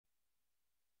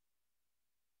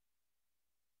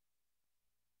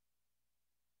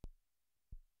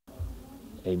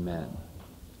Amen.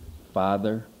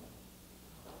 Father,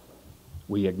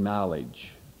 we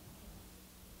acknowledge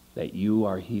that you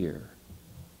are here.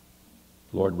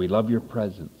 Lord, we love your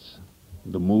presence,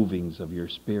 the movings of your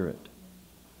Spirit,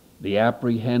 the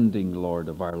apprehending, Lord,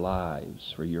 of our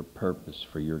lives for your purpose,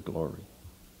 for your glory.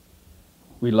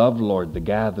 We love, Lord, the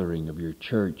gathering of your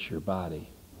church, your body,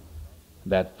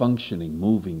 that functioning,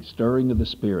 moving, stirring of the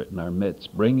Spirit in our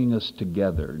midst, bringing us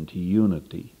together into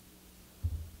unity.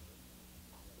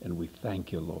 And we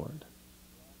thank you, Lord.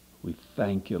 We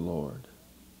thank you, Lord.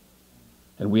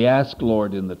 And we ask,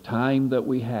 Lord, in the time that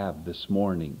we have this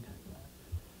morning,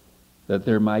 that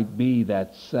there might be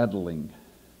that settling,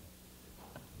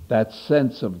 that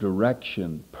sense of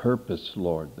direction, purpose,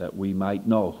 Lord, that we might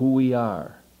know who we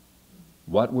are,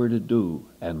 what we're to do,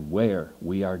 and where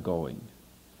we are going.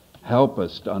 Help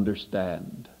us to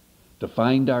understand, to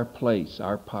find our place,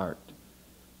 our part,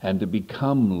 and to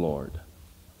become, Lord,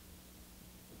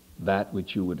 that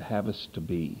which you would have us to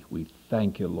be. We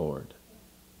thank you, Lord.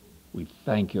 We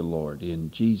thank you, Lord,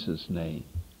 in Jesus' name.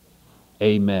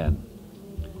 Amen.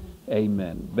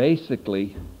 Amen.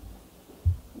 Basically,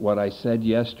 what I said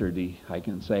yesterday, I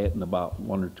can say it in about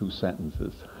 1 or 2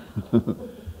 sentences.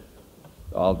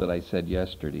 All that I said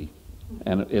yesterday.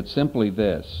 And it's simply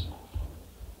this,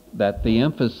 that the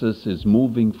emphasis is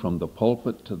moving from the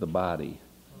pulpit to the body.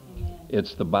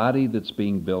 It's the body that's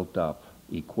being built up,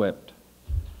 equipped.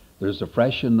 There's a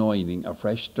fresh anointing, a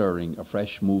fresh stirring, a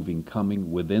fresh moving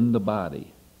coming within the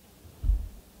body.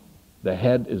 The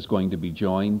head is going to be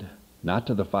joined not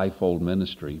to the fivefold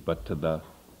ministry, but to the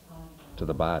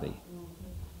body.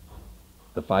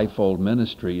 The fivefold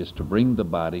ministry is to bring the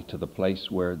body to the place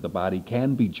where the body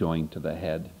can be joined to the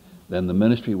head. Then the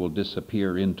ministry will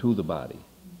disappear into the body.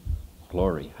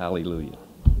 Glory, hallelujah.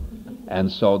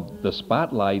 And so the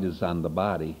spotlight is on the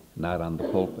body, not on the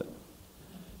pulpit.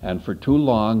 And for too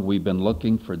long, we've been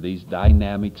looking for these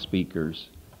dynamic speakers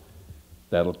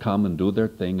that'll come and do their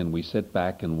thing, and we sit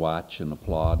back and watch and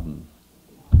applaud and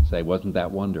say, wasn't that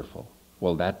wonderful?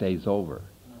 Well, that day's over.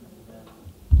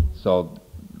 So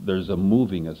there's a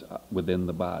moving within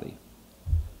the body.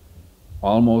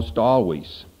 Almost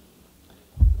always,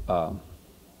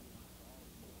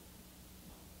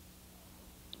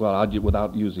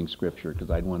 without using scripture, because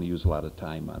I don't want to use a lot of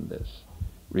time on this.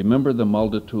 Remember the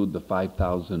multitude, the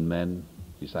 5,000 men,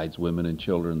 besides women and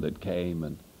children that came,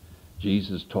 and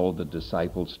Jesus told the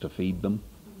disciples to feed them.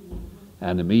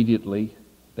 And immediately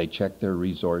they checked their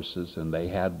resources, and they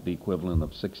had the equivalent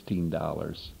of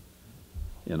 $16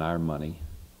 in our money.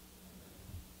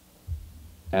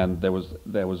 And there was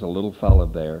a little fella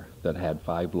there that had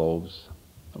 5 loaves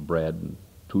of bread and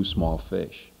 2 small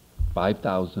fish.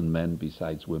 5,000 men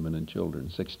besides women and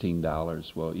children,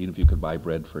 $16. Well, even if you could buy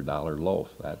bread for $1 loaf,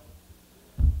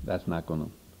 that's not going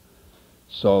to.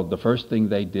 So the first thing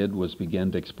they did was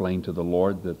begin to explain to the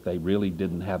Lord that they really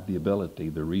didn't have the ability,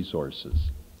 the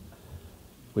resources,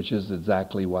 which is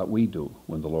exactly what we do.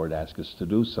 When the Lord asks us to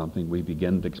do something, we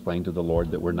begin to explain to the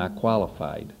Lord that we're not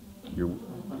qualified.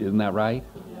 Isn't that right?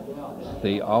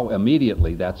 See,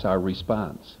 immediately that's our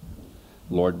response.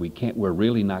 Lord, we're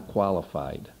really not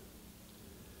qualified.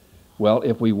 Well,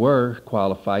 if we were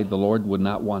qualified, the Lord would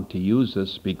not want to use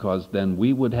us, because then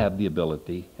we would have the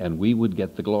ability and we would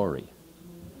get the glory.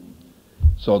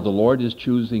 So the Lord is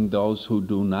choosing those who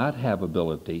do not have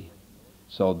ability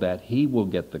so that He will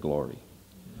get the glory.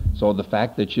 So the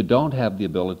fact that you don't have the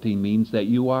ability means that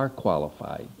you are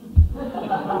qualified.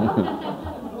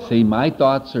 See, my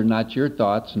thoughts are not your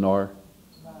thoughts, nor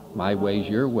my ways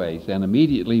your ways. And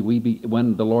immediately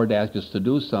when the Lord asks us to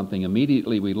do something,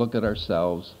 immediately we look at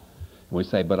ourselves and we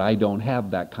say, but I don't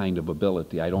have that kind of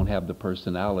ability. I don't have the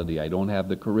personality. I don't have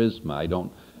the charisma. I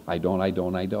don't.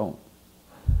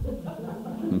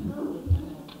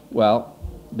 Well,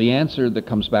 the answer that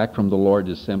comes back from the Lord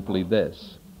is simply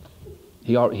this.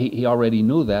 He already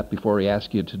knew that before He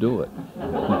asked you to do it.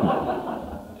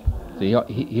 See,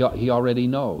 he already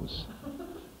knows.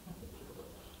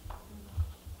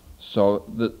 So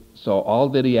all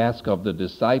that He asked of the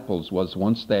disciples was,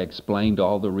 once they explained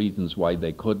all the reasons why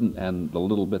they couldn't and the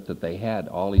little bit that they had,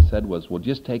 all He said was, well,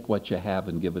 just take what you have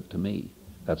and give it to me.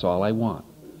 That's all I want.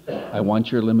 I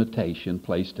want your limitation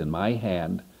placed in my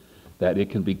hand, that it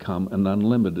can become an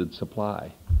unlimited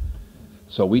supply.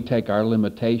 So we take our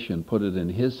limitation, put it in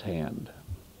His hand.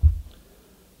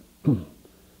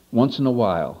 Once in a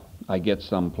while, I get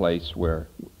someplace where,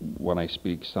 when I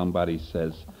speak, somebody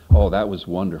says, oh, that was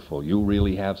wonderful. You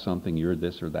really have something, you're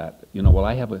this or that. Well,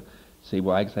 I can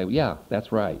say, yeah,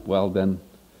 that's right. Well, then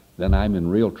I'm in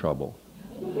real trouble.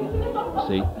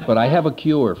 See, but I have a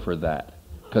cure for that.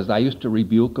 Because I used to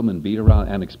rebuke them and beat around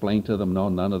and explain to them, no,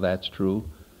 none of that's true.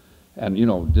 And,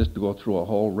 just to go through a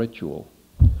whole ritual.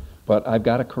 But I've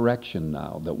got a correction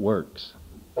now that works.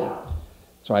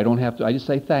 So I don't have to, I just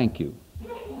say thank you.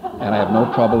 And I have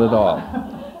no trouble at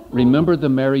all. Remember the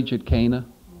marriage at Cana?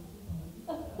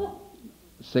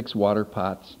 6 water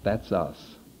pots, that's us.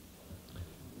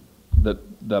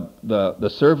 The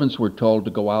servants were told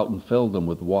to go out and fill them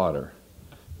with water.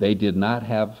 They did not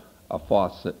have a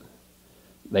faucet.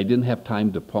 They didn't have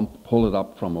time to pull it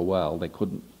up from a well. They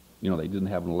couldn't, they didn't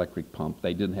have an electric pump.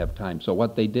 They didn't have time. So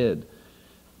what they did,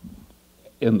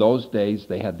 in those days,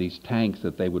 they had these tanks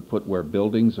that they would put where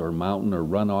buildings or mountain or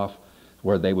runoff,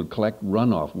 where they would collect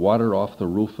runoff, water off the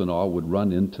roof and all would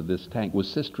run into this tank with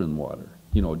cistern water.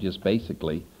 Just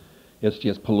basically, it's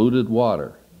just polluted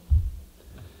water.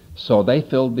 So they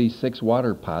filled these 6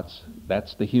 water pots.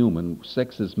 That's the human.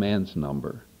 6 is man's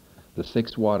number. The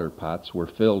 6 water pots were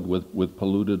filled with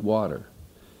polluted water.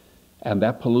 And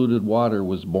that polluted water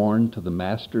was borne to the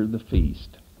master of the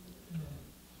feast.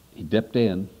 He dipped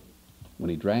in. When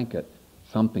he drank it,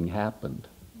 something happened.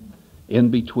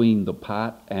 In between the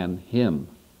pot and him,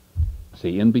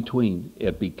 see, in between,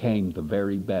 it became the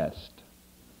very best.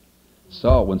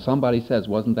 So when somebody says,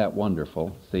 wasn't that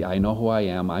wonderful? See, I know who I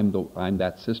am. I'm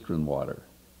that cistern water.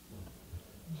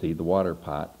 See, the water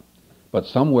pot. But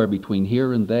somewhere between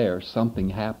here and there, something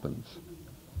happens.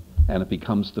 And it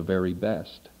becomes the very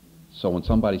best. So when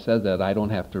somebody says that, I don't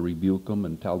have to rebuke them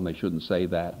and tell them they shouldn't say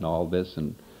that and all this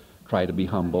and try to be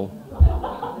humble.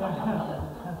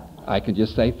 I can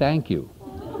just say thank you.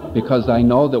 Because I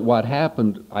know that what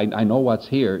happened, I know what's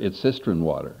here, it's cistern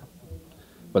water.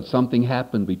 But something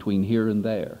happened between here and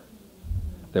there.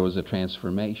 There was a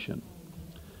transformation.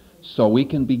 So we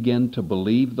can begin to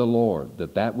believe the Lord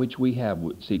that which we have,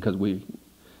 see, because we,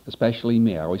 especially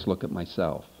me, I always look at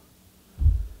myself.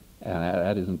 And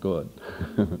that isn't good.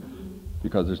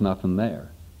 Because there's nothing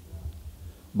there.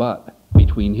 But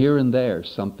between here and there,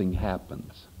 something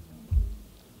happens.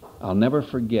 I'll never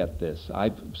forget this.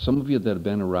 Some of you that have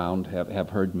been around have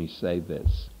heard me say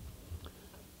this.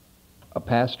 A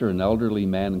pastor, an elderly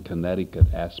man in Connecticut,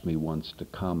 asked me once to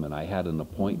come, and I had an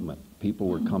appointment. People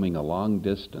were coming a long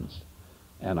distance,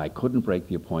 and I couldn't break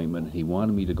the appointment. He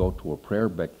wanted me to go to a prayer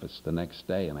breakfast the next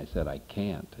day, and I said, I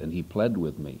can't. And he pled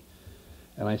with me.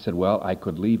 And I said, well, I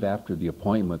could leave after the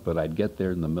appointment, but I'd get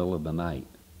there in the middle of the night.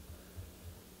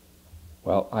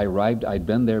 Well, I arrived, I'd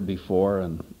been there before,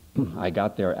 and I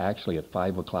got there actually at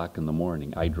 5 o'clock in the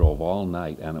morning. I drove all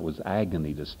night, and it was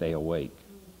agony to stay awake.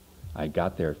 I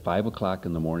got there at 5 o'clock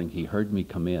in the morning. He heard me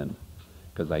come in,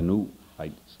 because I knew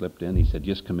I slipped in. He said,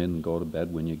 just come in and go to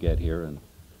bed when you get here. And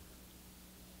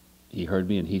he heard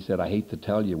me, and he said, I hate to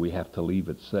tell you, we have to leave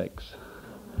at 6.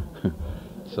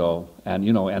 So, and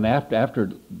and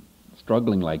after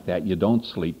struggling like that, you don't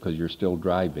sleep because you're still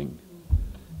driving.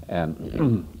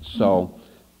 And so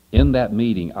in that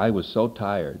meeting, I was so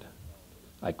tired,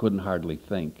 I couldn't hardly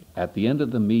think. At the end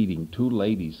of the meeting, 2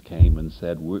 ladies came and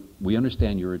said, we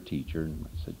understand you're a teacher. And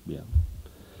I said, yeah.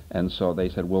 And so they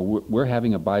said, well, we're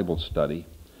having a Bible study,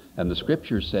 and the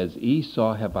scripture says,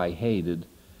 Esau have I hated,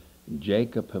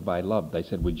 Jacob have I loved. They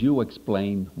said, would you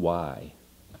explain why?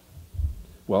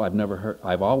 Well,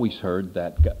 I've always heard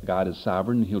that God is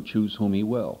sovereign and he'll choose whom he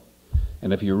will.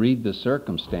 And if you read the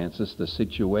circumstances, the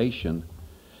situation,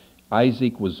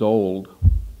 Isaac was old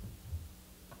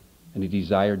and he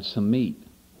desired some meat.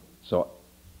 So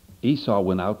Esau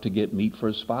went out to get meat for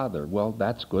his father. Well,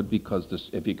 that's good because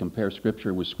if you compare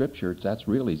Scripture with Scripture, that's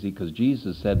real easy because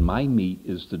Jesus said, my meat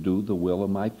is to do the will of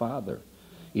my Father.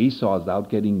 Esau is out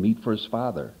getting meat for his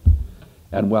father.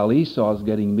 And while Esau is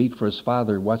getting meat for his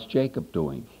father, what's Jacob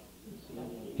doing?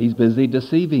 He's busy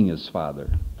deceiving his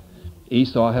father.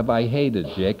 Esau have I hated,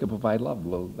 Jacob have I loved.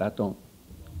 Well,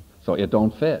 so it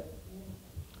don't fit.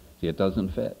 See, it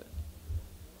doesn't fit.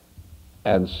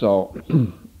 And so,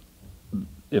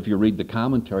 if you read the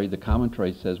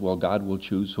commentary says, well, God will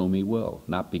choose whom he will.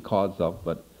 Not because of,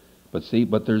 but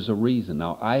there's a reason.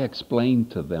 Now, I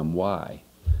explained to them why.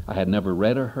 I had never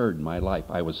read or heard in my life.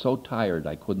 I was so tired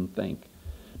I couldn't think.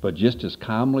 But just as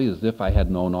calmly as if I had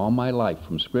known all my life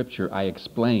from Scripture, I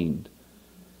explained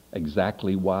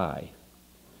exactly why.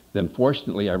 Then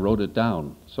fortunately I wrote it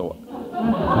down. So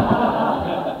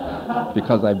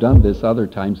because I've done this other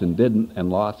times and didn't and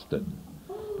lost it.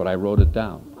 But I wrote it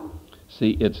down.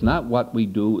 See, it's not what we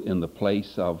do in the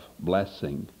place of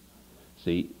blessing.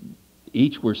 See,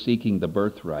 each were seeking the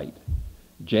birthright.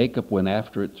 Jacob went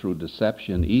after it through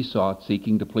deception. Esau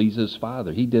seeking to please his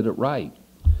father. He did it right,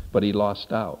 but he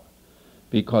lost out.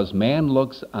 Because man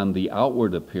looks on the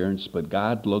outward appearance, but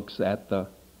God looks at the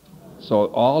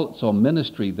So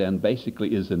ministry then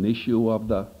basically is an issue of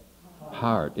the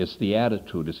heart. It's the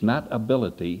attitude. It's not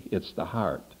ability, it's the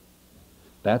heart.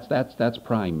 That's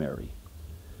primary.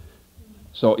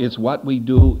 So it's what we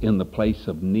do in the place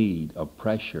of need, of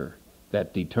pressure,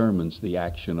 that determines the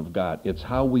action of God. It's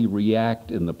how we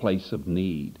react in the place of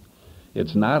need.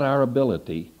 It's not our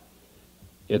ability,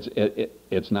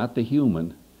 it's not the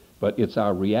human, but it's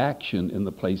our reaction in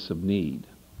the place of need.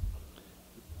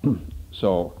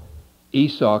 So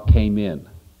Esau came in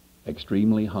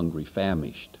extremely hungry,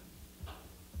 famished,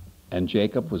 and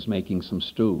Jacob was making some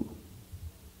stew.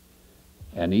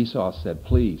 And Esau said,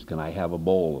 "Please, can I have a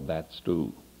bowl of that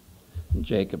stew?" And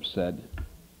Jacob said,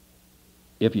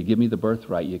 "If you give me the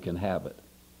birthright, you can have it."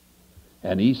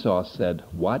 And Esau said,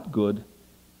 "What good?"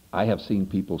 I have seen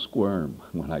people squirm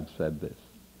when I've said this.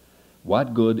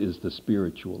 What good is the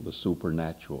spiritual, the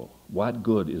supernatural? What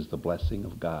good is the blessing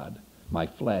of God? My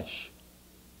flesh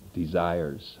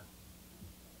desires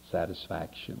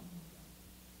satisfaction.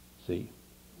 See,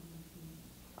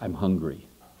 I'm hungry.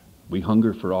 We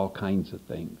hunger for all kinds of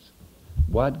things.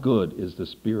 What good is the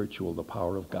spiritual, the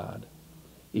power of God?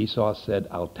 Esau said,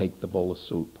 "I'll take the bowl of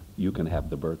soup. You can have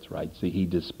the birthright." See, he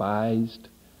despised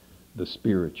the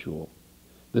spiritual.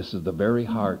 This is the very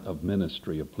heart of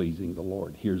ministry, of pleasing the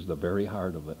Lord. Here's the very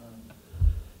heart of it.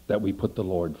 That we put the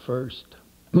Lord first.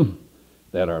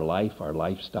 That our life, our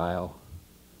lifestyle,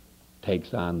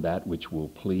 takes on that which will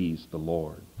please the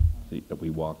Lord. See, that we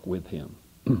walk with him.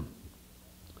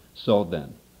 So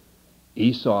then,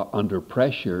 Esau, under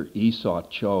pressure, Esau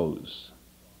chose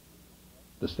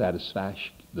the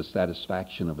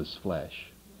satisfaction of his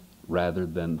flesh rather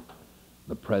than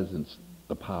the presence,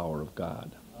 the power of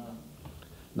God.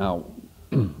 Now,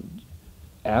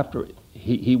 after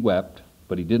he wept,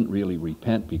 but he didn't really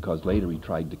repent, because later he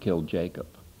tried to kill Jacob.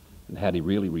 And had he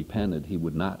really repented, he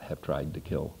would not have tried to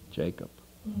kill Jacob.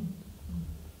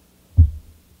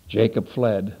 Jacob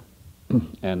fled,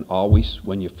 and always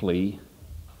when you flee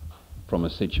from a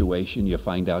situation, you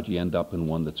find out you end up in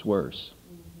one that's worse.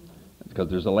 Because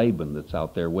there's a Laban that's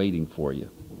out there waiting for you,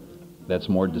 that's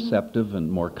more deceptive and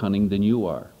more cunning than you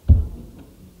are.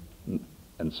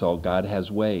 And so God has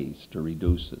ways to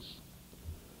reduce us.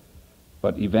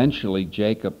 But eventually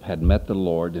Jacob had met the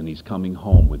Lord, and he's coming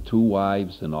home with 2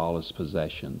 wives and all his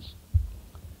possessions.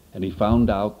 And he found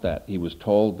out that he was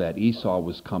told that Esau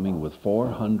was coming with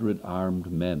 400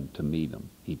 armed men to meet him.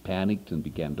 He panicked and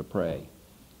began to pray.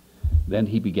 Then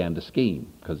he began to scheme,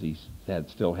 because he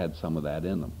still had some of that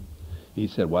in him. He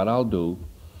said, "What I'll do,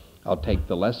 I'll take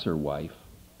the lesser wife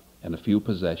and a few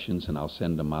possessions, and I'll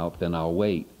send them out. Then I'll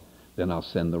wait. Then I'll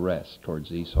send the rest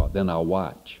towards Esau. Then I'll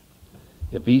watch.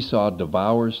 If Esau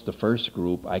devours the first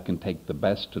group, I can take the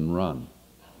best and run."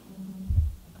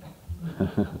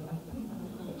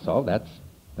 So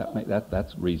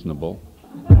that's reasonable.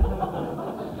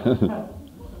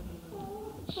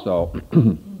 So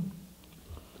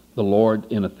the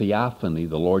Lord, in a theophany,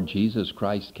 the Lord Jesus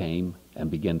Christ came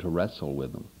and began to wrestle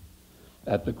with him.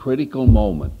 At the critical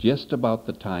moment, just about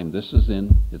the time,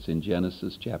 it's in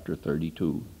Genesis chapter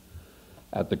 32.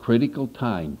 At the critical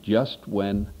time, just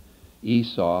when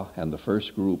Esau and the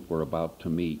first group were about to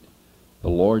meet, the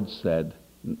Lord said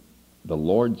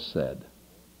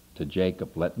to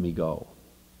Jacob, "Let me go."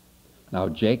 Now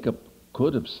Jacob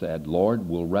could have said, "Lord,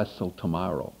 we'll wrestle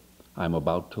tomorrow. I'm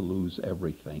about to lose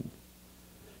everything.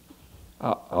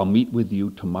 I'll meet with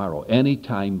you tomorrow, any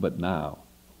time but now.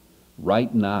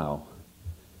 Right now,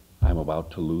 I'm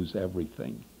about to lose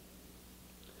everything."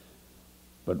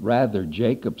 But rather,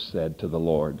 Jacob said to the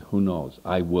Lord, "Who knows?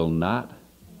 I will not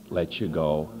let you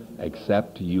go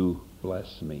except you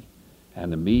bless me."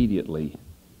 And immediately,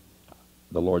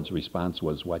 the Lord's response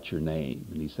was, "What's your name?"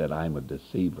 And he said, "I'm a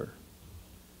deceiver."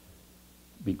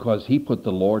 Because he put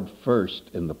the Lord first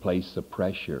in the place of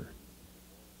pressure,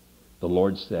 the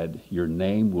Lord said, "Your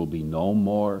name will be no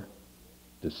more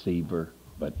deceiver,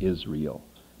 but Israel.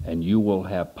 And you will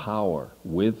have power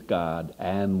with God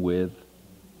and with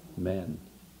men."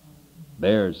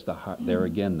 There's the heart. There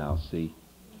again now, see,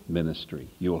 ministry.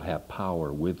 You'll have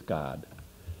power with God.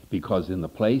 Because in the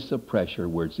place of pressure,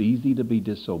 where it's easy to be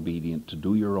disobedient, to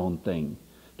do your own thing,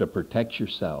 to protect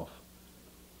yourself.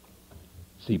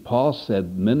 See, Paul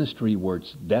said, ministry where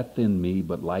it's death in me,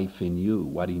 but life in you.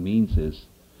 What he means is,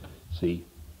 see,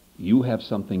 you have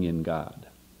something in God.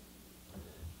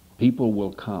 People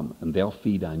will come and they'll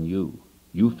feed on you.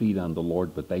 You feed on the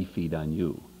Lord, but they feed on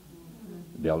you.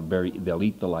 They'll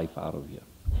eat the life out of you.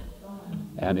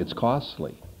 And it's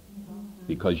costly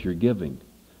because you're giving.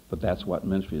 But that's what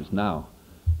ministry is. Now,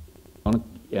 I want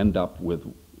to end up with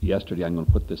yesterday, I'm going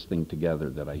to put this thing together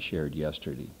that I shared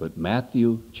yesterday. But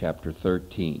Matthew chapter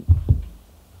 13.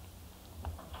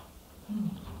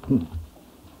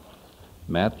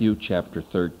 Matthew chapter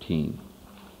 13.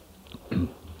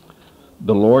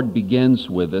 The Lord begins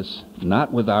with us,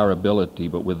 not with our ability,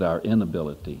 but with our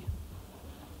inability,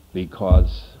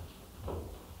 because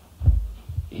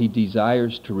He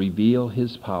desires to reveal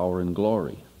His power and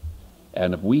glory.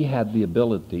 And if we had the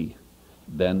ability,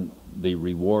 then the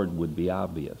reward would be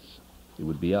obvious. It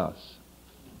would be us.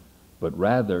 But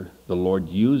rather, the Lord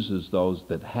uses those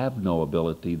that have no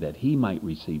ability that He might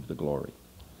receive the glory.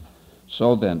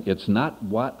 So then, it's not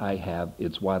what I have,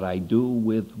 it's what I do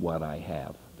with what I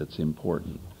have that's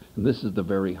important. And this is the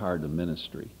very heart of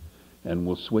ministry. And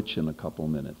we'll switch in a couple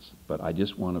minutes. But I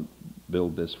just want to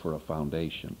build this for a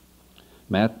foundation.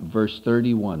 Verse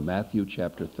 31, Matthew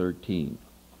chapter 13.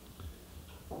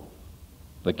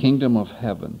 The kingdom of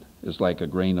heaven is like a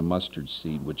grain of mustard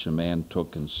seed, which a man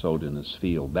took and sowed in his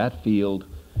field. That field,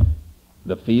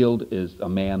 the field is a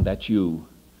man, that's you.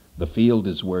 The field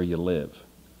is where you live.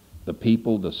 The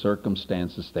people, the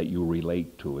circumstances that you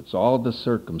relate to. It's all the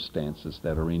circumstances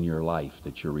that are in your life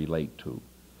that you relate to.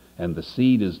 And the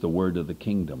seed is the word of the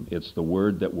kingdom. It's the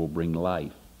word that will bring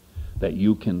life, that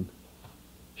you can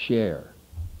share.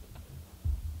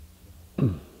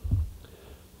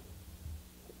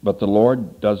 But the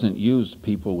Lord doesn't use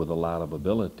people with a lot of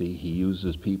ability. He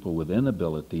uses people with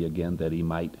inability, again, that He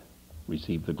might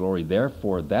receive the glory.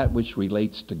 Therefore, that which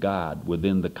relates to God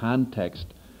within the context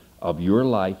of your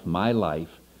life, my life,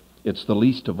 it's the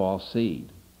least of all seed,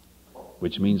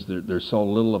 which means there's so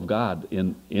little of God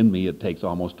in me, it takes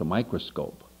almost a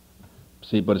microscope.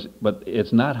 See, but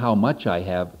it's not how much I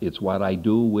have, it's what I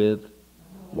do with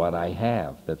what I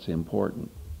have that's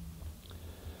important.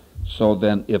 So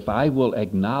then, if I will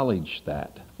acknowledge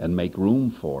that and make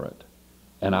room for it,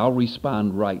 and I'll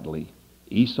respond rightly,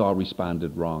 Esau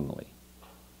responded wrongly.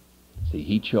 See,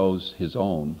 he chose his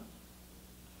own.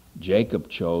 Jacob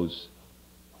chose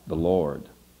the Lord,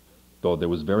 though there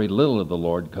was very little of the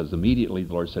Lord, because immediately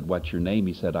the Lord said, "What's your name?"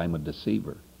 He said, "I'm a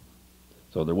deceiver."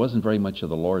 So there wasn't very much of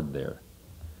the Lord there.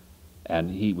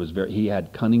 And he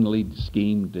had cunningly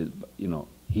schemed,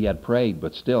 he had prayed,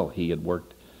 but still he had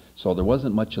worked. So there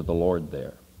wasn't much of the Lord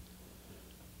there.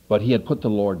 But he had put the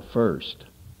Lord first.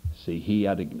 See, he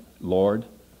had, "Lord,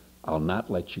 I'll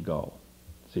not let you go."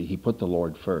 See, he put the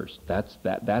Lord first. That's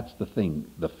the thing,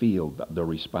 the field, the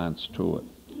response to it.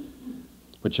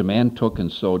 Which a man took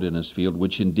and sowed in his field,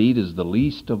 which indeed is the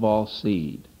least of all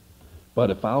seed.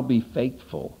 But if I'll be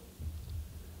faithful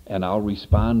and I'll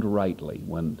respond rightly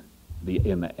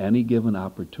in any given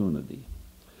opportunity,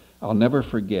 I'll never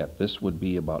forget, this would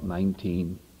be about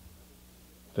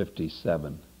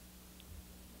 1957.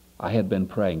 I had been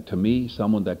praying. To me,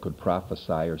 someone that could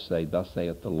prophesy or say, "Thus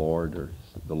saith the Lord," or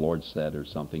 "the Lord said," or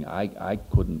something, I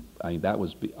couldn't, that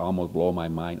was almost blow my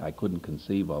mind. I couldn't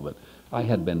conceive of it. I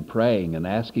had been praying and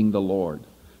asking the Lord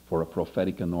for a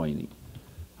prophetic anointing.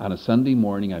 On a Sunday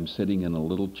morning, I'm sitting in a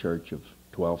little church of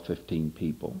 12, 15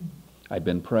 people. I've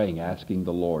been praying, asking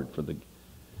the Lord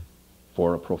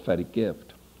for a prophetic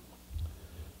gift.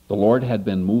 The Lord had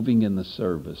been moving in the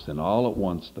service, and all at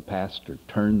once the pastor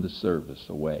turned the service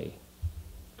away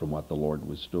from what the Lord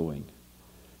was doing.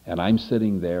 And I'm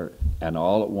sitting there, and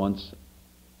all at once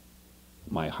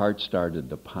my heart started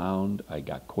to pound. I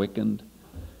got quickened.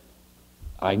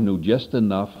 I knew just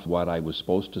enough what I was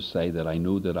supposed to say that I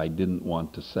knew that I didn't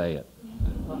want to say it.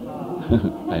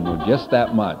 I knew just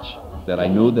that much, that I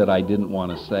knew that I didn't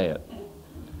want to say it.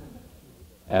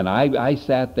 And I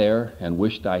sat there and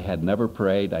wished I had never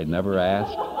prayed, I'd never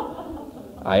asked.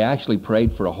 I actually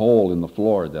prayed for a hole in the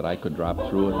floor that I could drop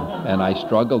through it. And I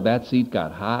struggled. That seat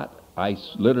got hot. I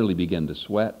literally began to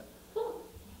sweat.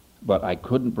 But I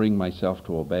couldn't bring myself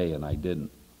to obey, and I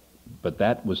didn't. But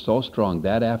that was so strong.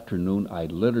 That afternoon, I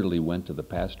literally went to the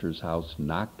pastor's house,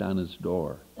 knocked on his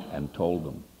door, and told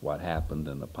him what happened,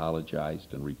 and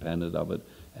apologized and repented of it,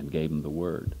 and gave him the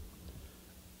word.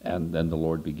 And then the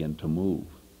Lord began to move.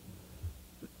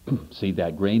 See,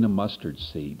 that grain of mustard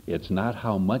seed, it's not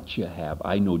how much you have.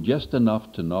 I knew just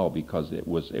enough to know, because it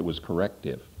was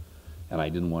corrective, and I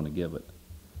didn't want to give it.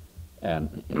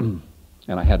 And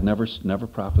I had never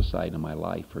prophesied in my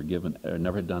life or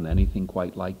never done anything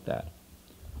quite like that.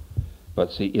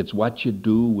 But see, it's what you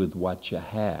do with what you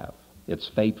have. It's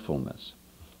faithfulness,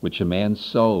 which a man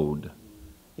sowed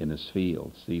in his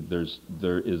field. See,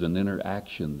 there is an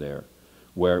interaction there.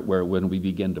 Where when we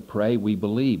begin to pray, we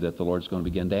believe that the Lord's going to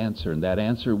begin to answer. And that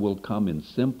answer will come in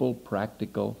simple,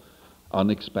 practical,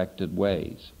 unexpected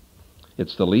ways.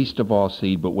 It's the least of all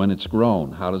seed, but when it's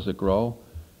grown, how does it grow?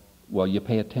 Well, you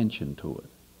pay attention to it.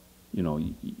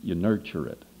 You nurture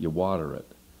it, you water it.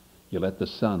 You let the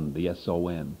sun, the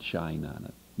S-O-N, shine on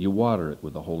it. You water it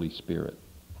with the Holy Spirit.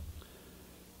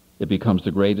 It becomes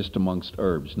the greatest amongst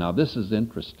herbs. Now this is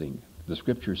interesting. The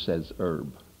scripture says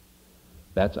herb.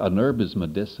 An herb is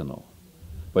medicinal.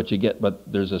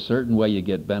 But there's a certain way you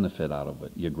get benefit out of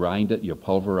it. You grind it, you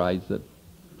pulverize it,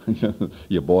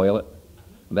 you boil it.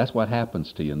 And that's what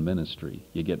happens to you in ministry.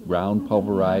 You get ground,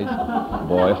 pulverized,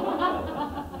 boiled.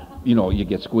 You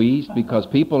get squeezed because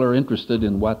people are interested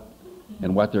in what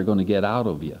they're going to get out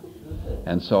of you.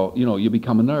 And so, you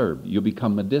become an herb. You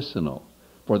become medicinal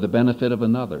for the benefit of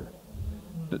another.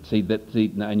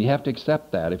 And you have to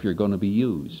accept that if you're going to be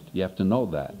used. You have to know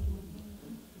that.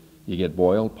 You get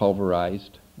boiled,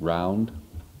 pulverized, ground.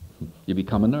 You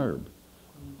become an herb.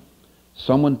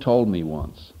 Someone told me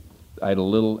once, I had a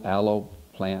little aloe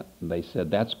plant, and they said,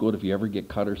 that's good if you ever get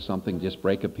cut or something, just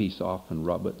break a piece off and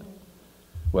rub it.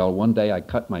 Well, one day I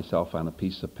cut myself on a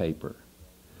piece of paper.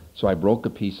 So I broke a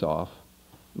piece off,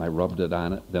 and I rubbed it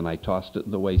on it, then I tossed it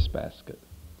in the wastebasket.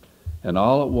 And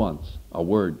all at once, a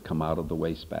word come out of the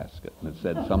wastebasket, and it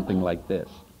said something like this: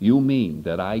 you mean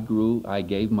that I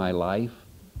gave my life,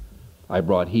 I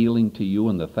brought healing to you,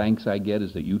 and the thanks I get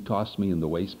is that you tossed me in the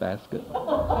wastebasket?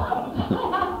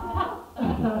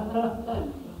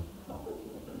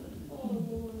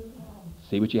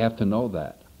 See, but you have to know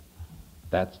that.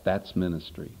 That's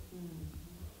ministry.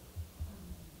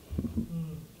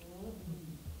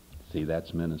 See,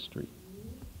 that's ministry.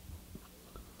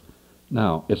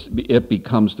 Now, it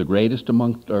becomes the greatest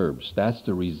amongst herbs. That's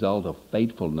the result of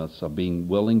faithfulness, of being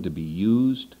willing to be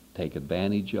used, take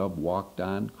advantage of, walked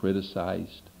on,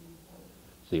 criticized.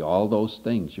 See, all those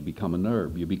things, you become an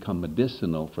herb. You become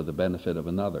medicinal for the benefit of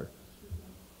another.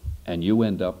 And you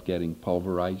end up getting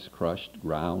pulverized, crushed,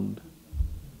 ground,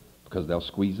 because they'll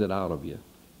squeeze it out of you.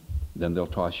 Then they'll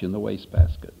toss you in the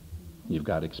wastebasket. You've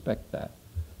got to expect that.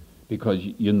 Because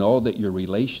you know that your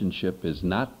relationship is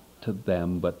not to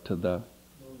them, but to the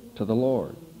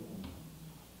Lord.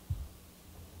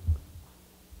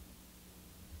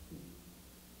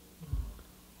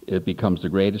 It becomes the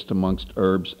greatest amongst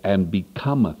herbs and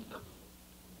becometh.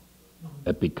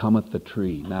 It becometh the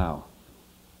tree. Now,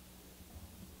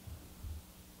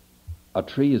 a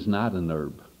tree is not an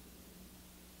herb.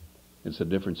 It's a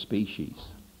different species.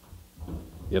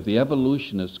 If the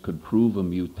evolutionists could prove a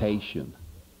mutation,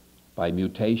 by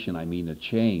mutation I mean a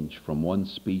change from one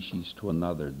species to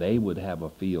another, they would have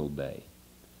a field day.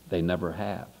 They never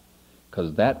have.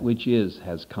 Because that which is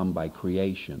has come by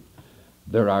creation.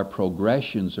 There are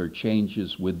progressions or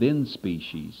changes within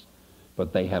species,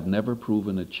 but they have never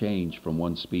proven a change from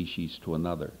one species to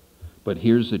another. But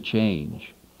here's a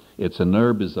change. It's an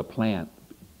herb is a plant,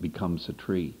 becomes a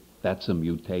tree. That's a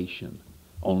mutation.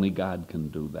 Only God can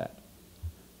do that.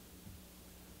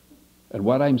 And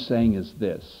what I'm saying is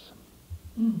this.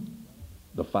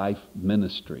 The five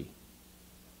ministry.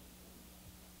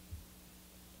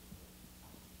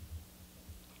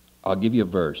 I'll give you a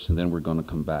verse and then we're going to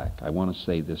come back. I want to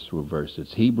say this through a verse.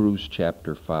 It's Hebrews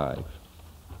chapter 5.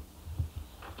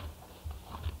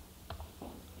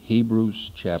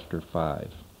 Hebrews chapter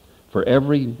 5.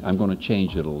 I'm going to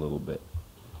change it a little bit.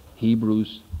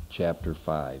 Hebrews chapter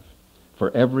 5.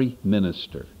 For every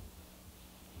minister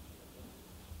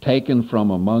taken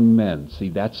from among men. See,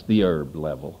 that's the herb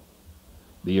level.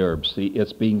 The herb. See,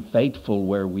 it's being faithful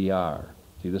where we are.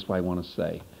 See, this is what I want to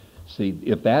say. See,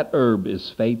 if that herb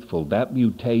is faithful, that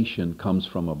mutation comes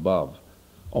from above.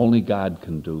 Only God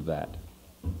can do that.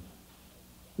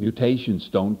 Mutations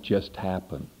don't just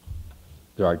happen.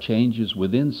 There are changes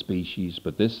within species,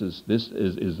 but this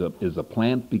is a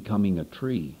plant becoming a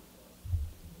tree.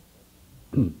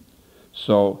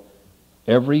 So,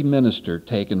 every minister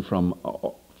taken from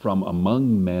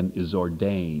among men is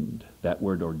ordained. That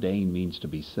word ordained means to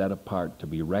be set apart, to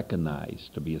be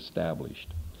recognized, to be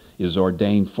established. Is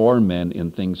ordained for men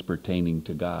in things pertaining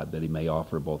to God, that he may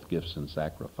offer both gifts and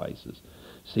sacrifices.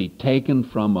 See, taken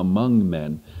from among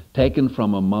men, taken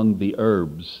from among the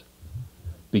herbs,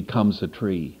 becomes a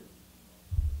tree,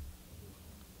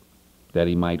 that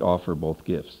he might offer both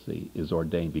gifts. See, is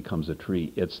ordained, becomes a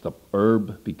tree. It's the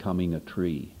herb becoming a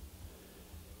tree.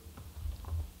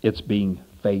 It's being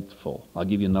faithful. I'll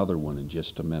give you another one in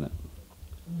just a minute.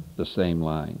 The same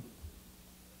line.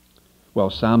 Well,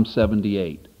 Psalm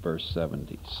 78, verse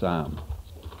 70. Psalm.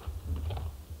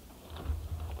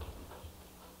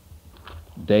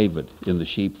 David in the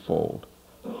sheepfold.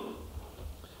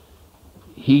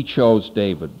 He chose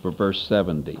David, for verse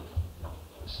 70.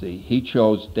 See, he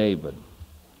chose David.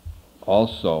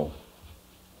 Also,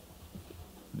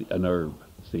 an herb.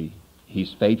 See,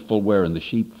 he's faithful where? In the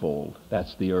sheepfold.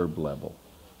 That's the herb level.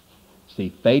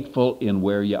 See, faithful in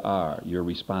where you are, your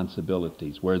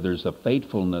responsibilities, where there's a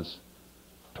faithfulness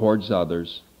towards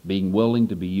others, being willing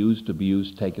to be used,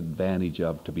 taken advantage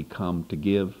of, to become, to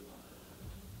give,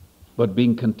 but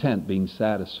being content, being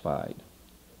satisfied.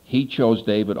 He chose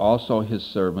David, also his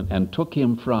servant, and took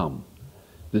him from,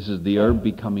 this is the herb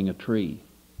becoming a tree,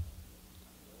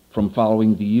 from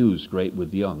following the ewes, great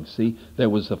with young. See, there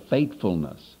was a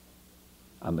faithfulness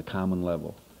on the common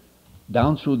level.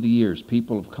 Down through the years,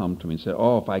 people have come to me and said,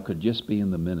 oh, if I could just be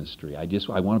in the ministry. I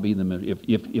want to be in the ministry.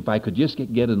 If I could just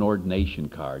get an ordination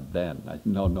card, then.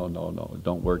 No. It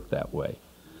don't work that way.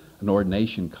 An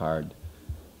ordination card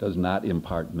does not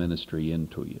impart ministry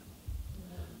into you.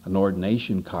 An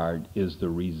ordination card is the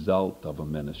result of a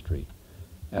ministry.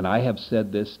 And I have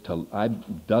said this to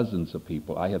dozens of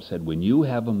people. I have said, when you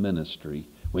have a ministry,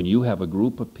 when you have a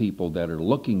group of people that are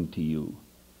looking to you,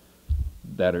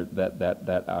 that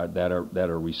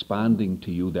are responding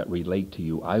to you, that relate to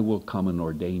you, I will come and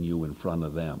ordain you in front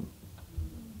of them.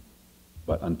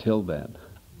 But until then,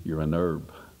 you're an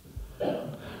herb.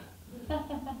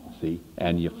 See?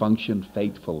 And you function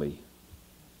faithfully,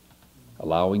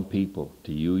 allowing people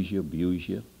to use you, abuse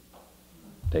you,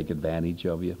 take advantage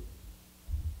of you.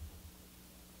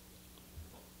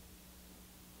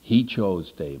 He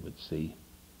chose David, see?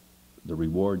 The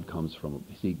reward comes from him.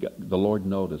 See, the Lord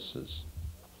notices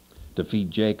to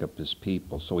feed Jacob, his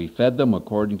people. So he fed them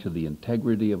according to the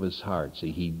integrity of his heart.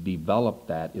 See, he developed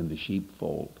that in the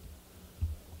sheepfold,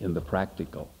 in the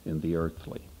practical, in the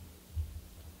earthly.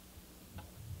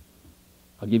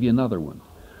 I'll give you another one.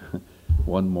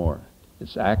 One more.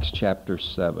 It's Acts chapter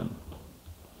 7.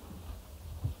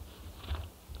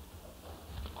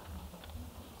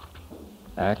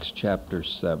 Acts chapter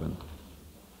 7.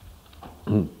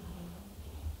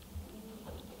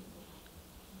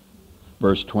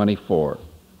 Verse 24.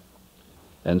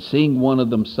 And seeing one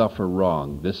of them suffer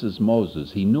wrong, this is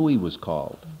Moses, he knew he was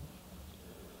called.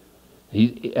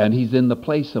 He's in the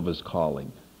place of his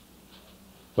calling.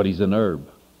 But he's an herb.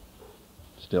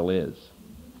 Still is.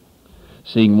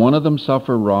 Seeing one of them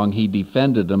suffer wrong, he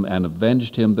defended him and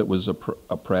avenged him that was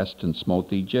oppressed and smote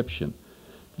the Egyptian.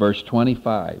 Verse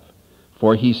 25.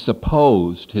 For he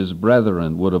supposed his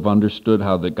brethren would have understood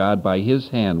how that God by his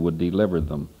hand would deliver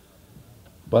them.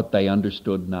 But they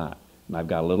understood not. And I've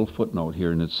got a little footnote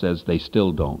here, and it says they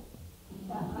still don't.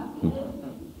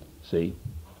 See?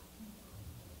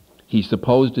 He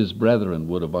supposed his brethren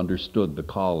would have understood the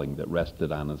calling that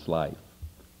rested on his life.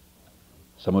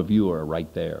 Some of you are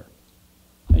right there.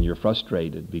 And you're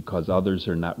frustrated because others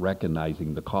are not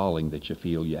recognizing the calling that you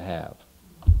feel you have.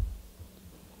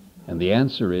 And the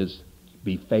answer is,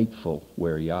 be faithful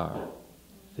where you are.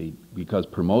 See, because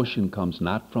promotion comes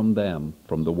not from them,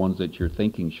 from the ones that you're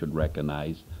thinking should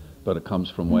recognize, but it comes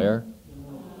from where?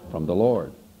 From the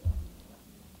Lord.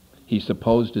 He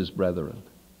supposed his brethren.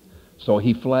 So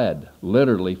he fled,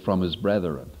 literally from his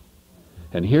brethren.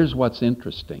 And here's what's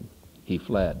interesting. He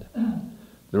fled.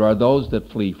 There are those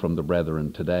that flee from the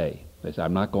brethren today. They say,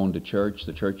 I'm not going to church.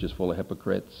 The church is full of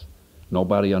hypocrites.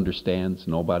 Nobody understands.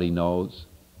 Nobody knows.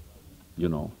 You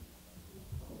know.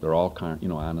 They're all, on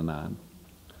and on.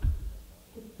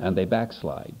 And they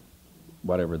backslide,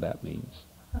 whatever that means.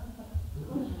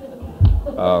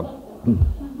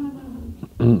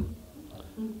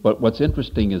 But what's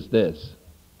interesting is this.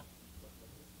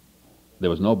 There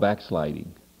was no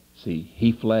backsliding. See,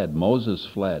 he fled. Moses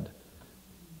fled.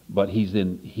 But he's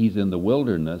in the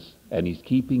wilderness, and he's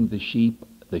keeping the sheep.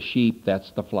 The sheep,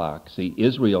 that's the flock. See,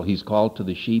 Israel, he's called to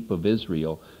the sheep of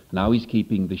Israel. Now he's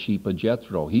keeping the sheep of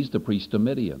Jethro. He's the priest of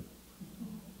Midian.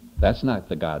 That's not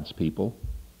the God's people.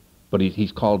 But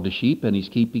he's called to sheep, and he's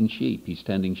keeping sheep. He's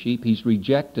tending sheep. He's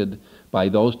rejected by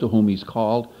those to whom he's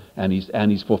called, and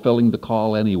he's fulfilling the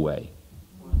call anyway.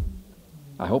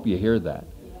 I hope you hear that.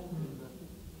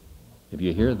 If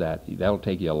you hear that, that'll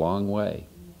take you a long way.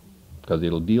 Because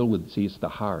it'll deal with, see, it's the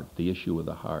heart, the issue of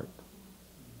the heart.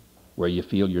 Where you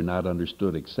feel you're not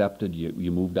understood, accepted,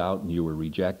 you moved out and you were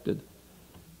rejected.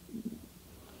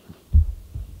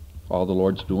 All the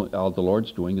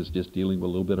Lord's doing is just dealing with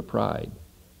a little bit of pride.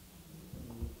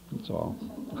 That's all.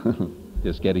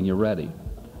 Just getting you ready.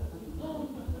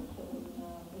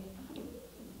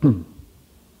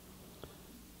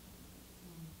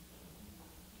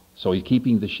 So he's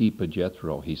keeping the sheep of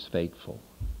Jethro. He's faithful.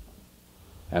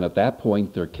 And at that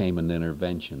point there came an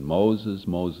intervention. Moses,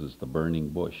 Moses, the burning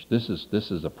bush. This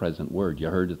is a present word. You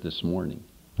heard it this morning.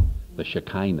 The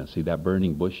Shekinah. See, that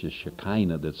burning bush is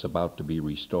Shekinah that's about to be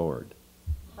restored.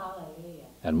 Hallelujah.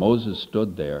 And Moses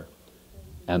stood there,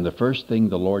 and the first thing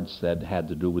the Lord said had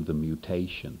to do with the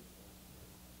mutation.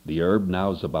 The herb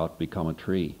now is about to become a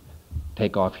tree.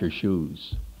 take off your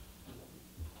shoes.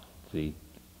 See,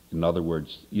 in other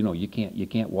words, you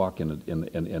can't walk in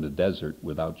a desert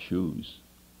without shoes.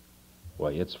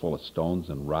 Boy, it's full of stones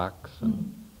and rocks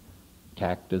and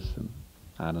cactus and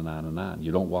on and on and on.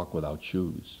 You don't walk without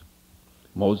shoes.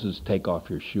 Moses, take off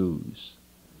your shoes.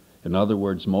 In other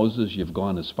words, Moses, you've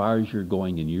gone as far as you're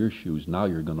going in your shoes. Now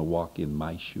you're going to walk in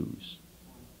my shoes.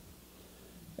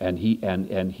 And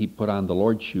he put on the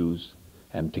Lord's shoes,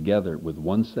 and together with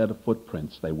one set of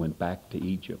footprints, they went back to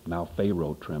Egypt. Now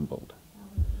Pharaoh trembled.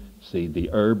 See, the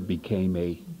herb became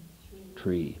a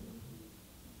tree.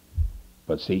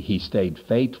 But see, he stayed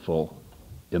faithful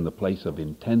in the place of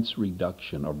intense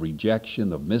reduction, of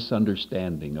rejection, of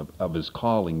misunderstanding, of his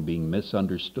calling being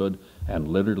misunderstood and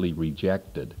literally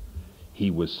rejected. He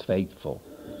was faithful.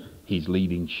 He's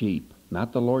leading sheep.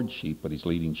 Not the Lord's sheep, but he's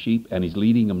leading sheep, and he's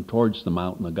leading them towards the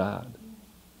mountain of God.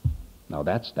 Now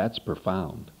that's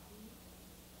profound.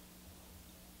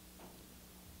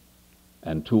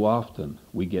 And too often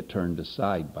we get turned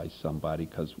aside by somebody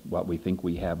because what we think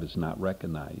we have is not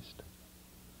recognized.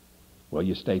 Well,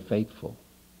 you stay faithful.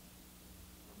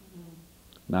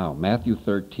 Now, Matthew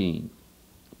 13.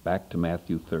 Back to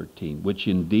Matthew 13, which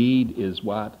indeed is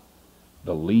what?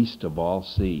 The least of all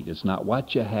seed. It's not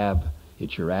what you have,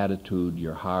 it's your attitude,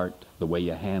 your heart, the way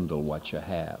you handle what you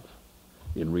have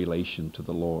in relation to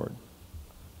the Lord.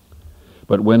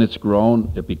 But when it's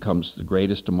grown, it becomes the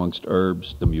greatest amongst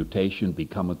herbs. The mutation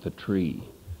becometh a tree.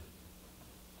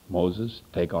 Moses,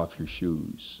 take off your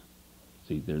shoes.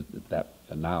 See, there's that,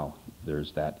 and now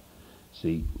there's that.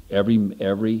 See,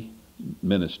 every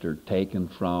minister taken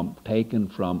from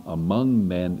among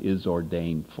men is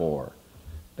ordained for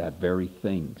that very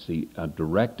thing. See, a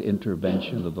direct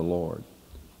intervention of the Lord.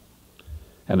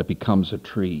 And it becomes a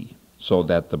tree, so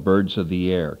that the birds of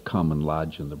the air come and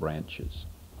lodge in the branches.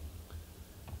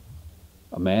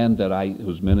 A man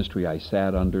whose ministry I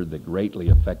sat under that greatly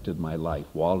affected my life,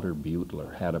 Walter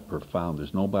Butler, had a profound,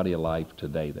 there's nobody alive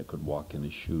today that could walk in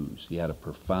his shoes. He had a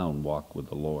profound walk with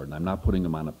the Lord. And I'm not putting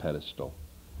him on a pedestal,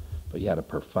 but he had a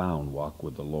profound walk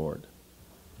with the Lord.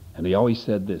 And he always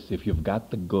said this, if you've got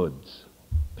the goods,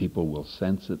 people will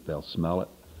sense it, they'll smell it.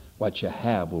 What you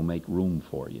have will make room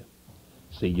for you.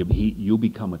 See, you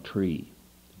become a tree.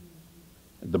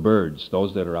 The birds,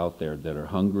 those that are out there that are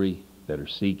hungry, that are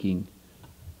seeking,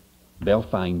 they'll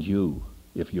find you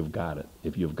if you've got it.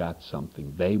 If you've got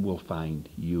something, they will find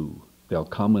you. They'll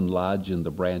come and lodge in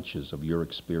the branches of your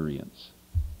experience,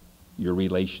 your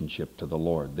relationship to the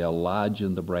Lord. They'll lodge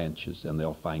in the branches and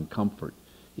they'll find comfort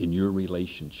in your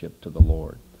relationship to the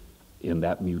Lord, in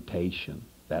that mutation,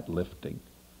 that lifting.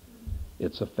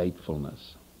 It's a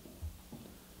faithfulness.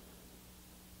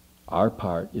 Our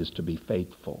part is to be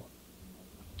faithful.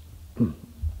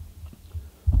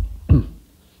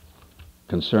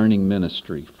 Concerning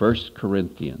ministry, 1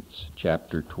 Corinthians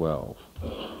chapter 12.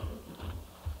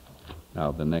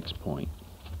 Now the next point.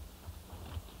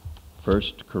 1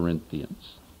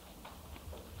 Corinthians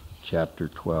chapter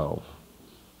 12.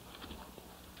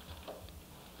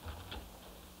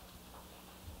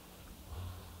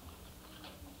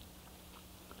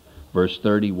 Verse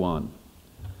 31.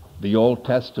 The Old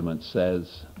Testament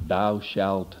says, thou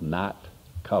shalt not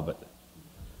covet.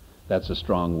 That's a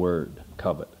strong word,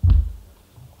 covet.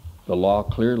 The law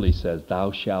clearly says,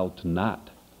 thou shalt not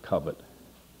covet.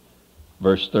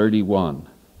 Verse 31,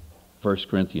 1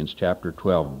 Corinthians chapter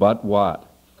 12. But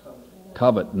what?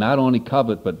 Covet. Not only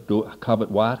covet, but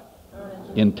covet what?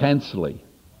 Intensely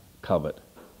covet.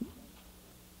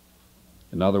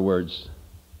 In other words,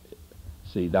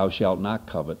 see, thou shalt not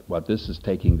covet. What this is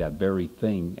taking that very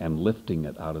thing and lifting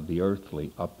it out of the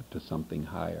earthly up to something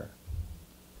higher.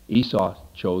 Esau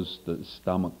chose the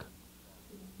stomach.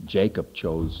 Jacob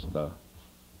chose the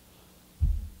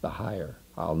higher.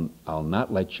 I'll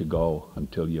not let you go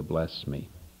until you bless me.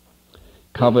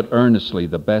 Covet earnestly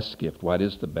the best gift. What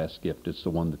is the best gift? It's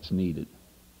the one that's needed.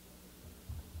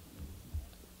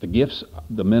 The gifts,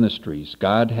 the ministries,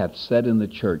 God hath set in the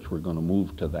church. We're going to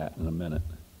move to that in a minute.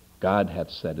 God hath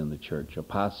set in the church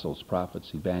apostles,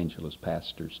 prophets, evangelists,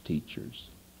 pastors, teachers.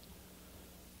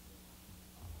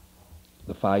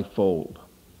 The fivefold.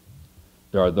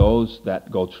 There are those that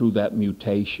go through that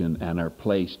mutation and are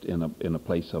placed in a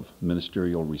place of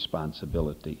ministerial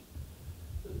responsibility.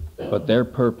 But their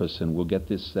purpose, and we'll get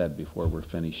this said before we're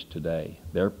finished today,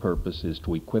 their purpose is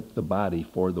to equip the body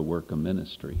for the work of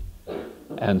ministry.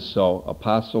 And so,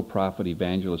 apostle, prophet,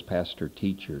 evangelist, pastor,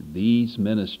 teacher, these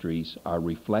ministries are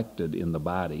reflected in the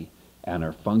body and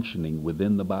are functioning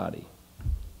within the body.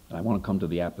 And I want to come to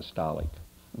the apostolic,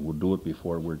 and we'll do it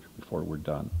before we're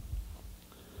done.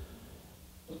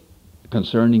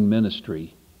 Concerning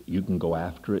ministry, you can go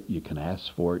after it, you can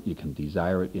ask for it, you can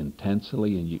desire it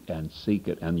intensely, and seek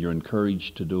it, and you're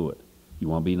encouraged to do it. You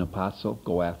want to be an apostle?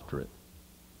 Go after it.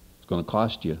 It's going to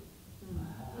cost you,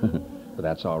 but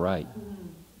that's all right.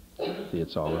 See,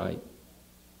 it's all right.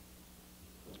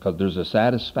 Because there's a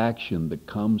satisfaction that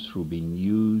comes through being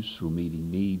used, through meeting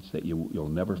needs that you'll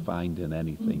never find in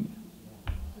anything.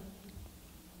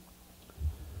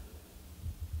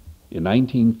 In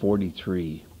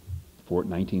 1943,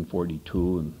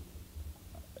 1942, and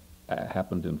it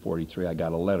happened in 43, I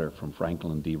got a letter from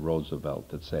Franklin D. Roosevelt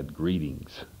that said,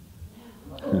 "Greetings."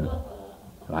 And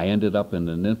I ended up in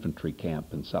an infantry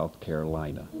camp in South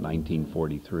Carolina,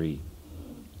 1943.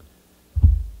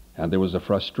 And there was a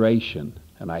frustration,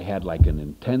 and I had like an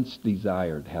intense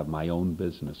desire to have my own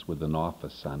business with an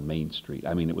office on Main Street.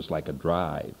 I mean, it was like a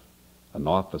drive, an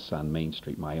office on Main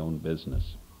Street, my own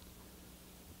business.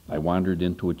 I wandered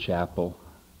into a chapel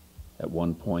at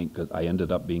one point because I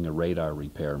ended up being a radar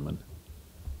repairman.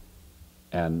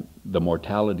 And the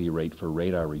mortality rate for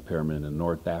radar repairmen in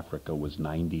North Africa was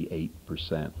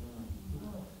 98%.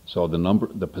 So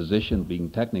the position, being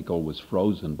technical, was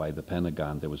frozen by the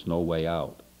Pentagon. There was no way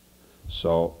out.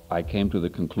 So I came to the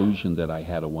conclusion that I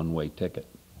had a one-way ticket.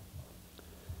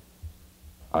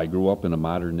 I grew up in a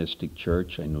modernistic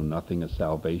church. I knew nothing of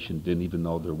salvation, didn't even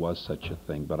know there was such a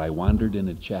thing. But I wandered in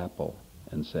a chapel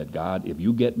and said, "God, if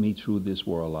you get me through this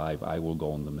war alive, I will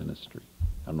go in the ministry."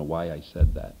 I don't know why I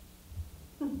said that.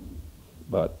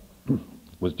 But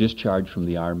was discharged from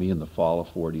the Army in the fall of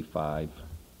 45.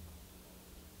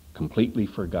 Completely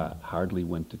forgot, hardly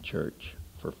went to church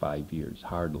for 5 years,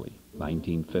 hardly.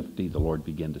 1950, the Lord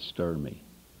began to stir me.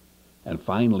 And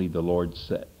finally the Lord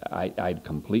said, I'd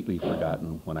completely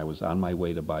forgotten when I was on my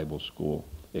way to Bible school.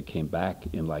 It came back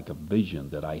in like a vision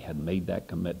that I had made that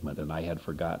commitment and I had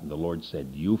forgotten. The Lord said,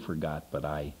 "You forgot, but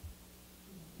I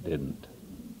didn't."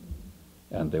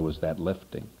 And there was that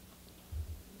lifting.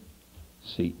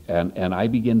 See, and I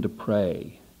began to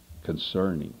pray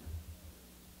concerning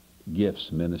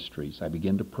gifts, ministries. I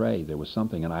began to pray. There was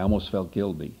something, and I almost felt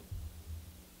guilty.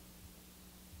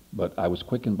 But I was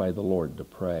quickened by the Lord to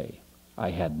pray.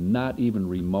 I had not even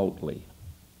remotely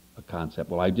a concept.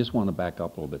 Well, I just want to back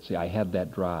up a little bit. See, I had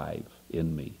that drive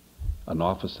in me, an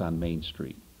office on Main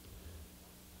Street.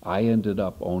 I ended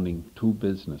up owning 2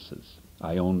 businesses.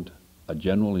 I owned a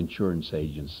general insurance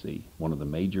agency, one of the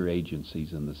major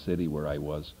agencies in the city where I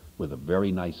was, with a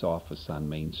very nice office on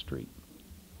Main Street.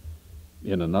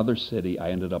 In another city, I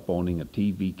ended up owning a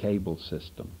TV cable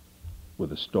system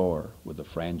with a store, with a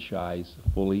franchise, a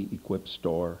fully equipped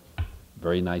store,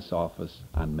 very nice office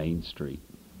on Main Street.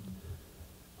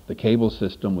 The cable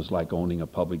system was like owning a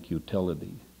public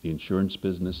utility. The insurance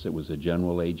business, it was a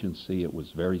general agency. It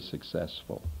was very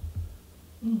successful.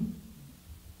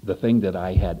 The thing that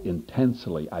I had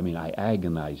intensely, I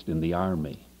agonized in the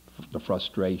Army, the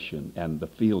frustration and the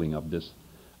feeling of this,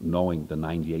 knowing the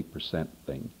 98%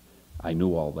 thing. I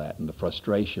knew all that, and the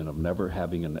frustration of never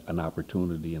having an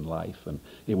opportunity in life, and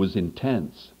it was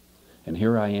intense. And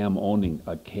here I am owning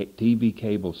a TV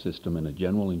cable system and a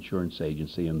general insurance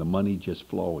agency, and the money just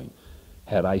flowing.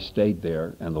 Had I stayed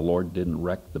there and the Lord didn't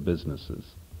wreck the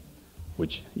businesses,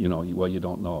 which, you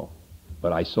don't know,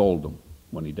 but I sold them.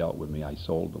 When he dealt with me, I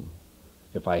sold them.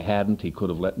 If I hadn't, he could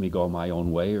have let me go my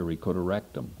own way, or he could have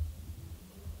wrecked them,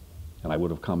 and I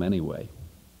would have come anyway.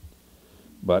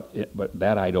 But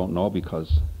that I don't know,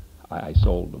 because I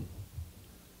sold them.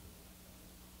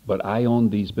 But I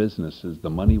owned these businesses. The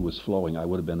money was flowing. I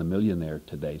would have been a millionaire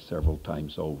today several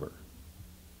times over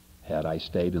had I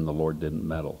stayed and the Lord didn't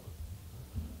meddle.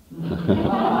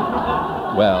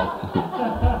 Well,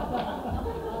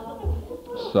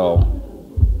 so,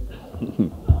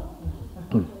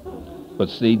 but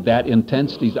see, that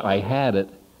intensity, I had it,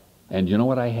 and you know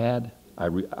what I had?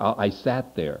 I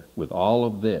sat there with all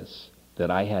of this that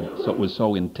I had, so it was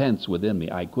so intense within me.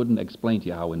 I couldn't explain to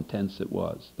you how intense it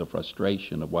was, the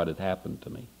frustration of what had happened to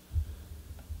me.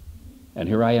 And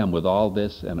here I am with all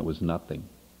this, and it was nothing.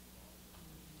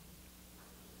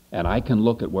 And I can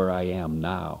look at where I am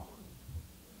now,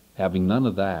 having none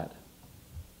of that,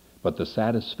 but the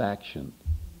satisfaction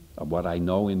of what I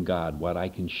know in God, what I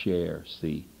can share,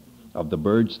 see, of the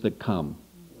birds that come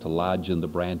to lodge in the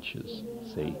branches,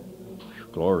 see.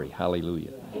 Glory,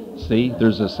 hallelujah. See,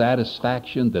 there's a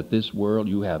satisfaction that this world,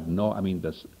 you have no,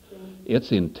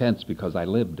 it's intense because I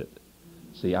lived it.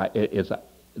 See,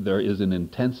 there is an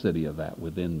intensity of that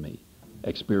within me,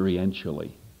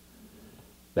 experientially,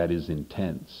 that is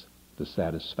intense, the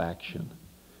satisfaction.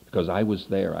 Because I was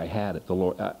there, I had it. The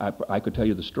Lord, I could tell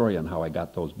you the story on how I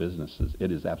got those businesses.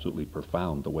 It is absolutely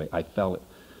profound the way I felt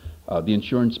it. The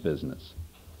insurance business.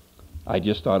 I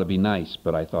just thought it'd be nice,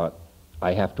 but I thought,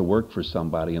 I have to work for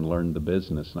somebody and learn the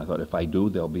business. And I thought, if I do,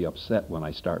 they'll be upset when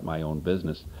I start my own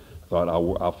business. I thought,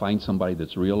 I'll find somebody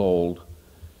that's real old,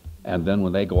 and then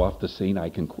when they go off the scene, I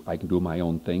can do my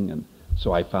own thing. And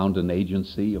so I found an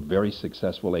agency, a very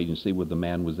successful agency, where the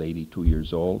man was 82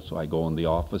 years old. So I go in the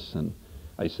office, and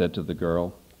I said to the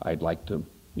girl, I'd like to,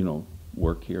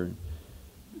 work here.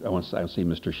 I want to see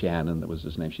Mr. Shannon, that was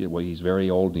his name. She said, well, he's very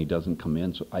old and he doesn't come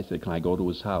in. So I said, can I go to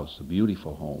his house? A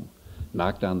beautiful home.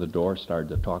 Knocked on the door, started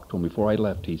to talk to him. Before I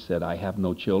left, he said, I have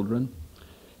no children.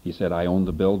 He said, I own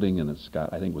the building, and it's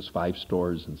got, I think it was 5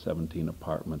 stores and 17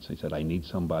 apartments. He said, I need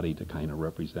somebody to kind of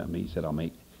represent me. He said,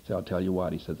 I'll tell you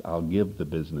what. He says, I'll give the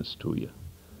business to you.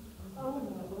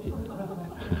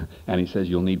 And he says,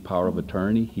 you'll need power of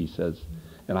attorney. He says,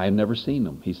 and I had never seen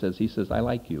him. He says, I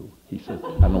like you. He says,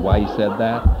 I don't know why he said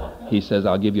that. He says,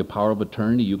 I'll give you power of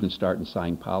attorney. You can start and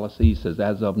sign policy. He says,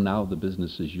 as of now, the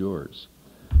business is yours.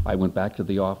 I went back to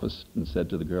the office and said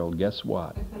to the girl, guess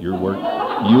what? You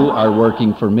are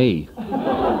working for me.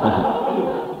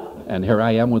 And here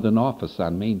I am with an office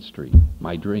on Main Street,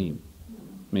 my dream.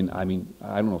 I mean,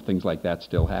 I don't know if things like that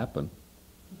still happen.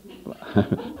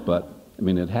 But,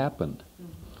 it happened.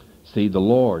 See, the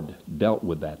Lord dealt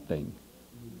with that thing.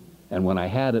 And when I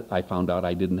had it, I found out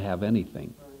I didn't have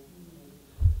anything.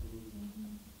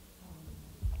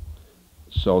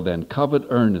 So then, covet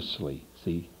earnestly,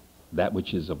 see, that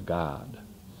which is of God,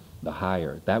 the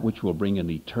higher, that which will bring an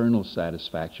eternal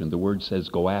satisfaction. The word says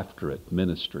go after it,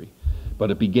 ministry.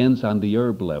 But it begins on the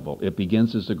herb level. It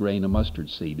begins as a grain of mustard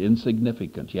seed,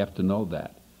 insignificant. You have to know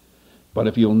that. But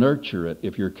if you'll nurture it,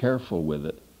 if you're careful with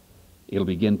it, it'll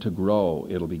begin to grow.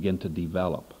 It'll begin to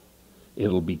develop.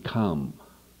 It'll become.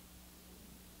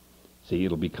 See,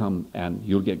 it'll become, and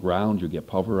you'll get ground, you'll get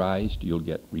pulverized, you'll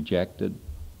get rejected,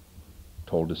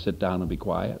 told to sit down and be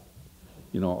quiet.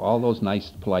 All those nice,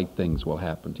 polite things will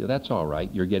happen to you. That's all right.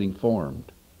 You're getting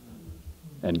formed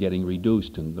and getting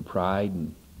reduced, and the pride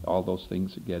and all those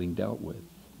things are getting dealt with.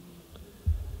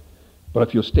 But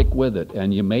if you'll stick with it,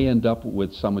 and you may end up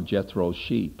with some of Jethro's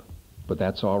sheep, but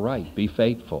that's all right. Be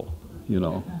faithful,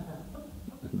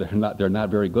 They're not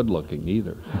very good looking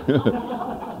either,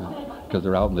 because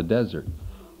they're out in the desert.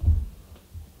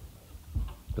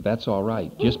 But that's all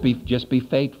right. Just be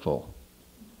faithful.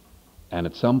 And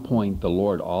at some point, the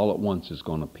Lord all at once is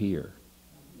going to appear.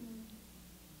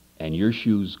 And your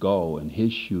shoes go, and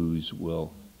his shoes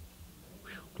will,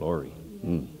 glory.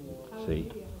 See?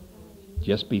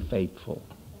 Just be faithful.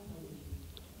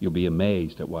 You'll be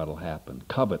amazed at what will happen.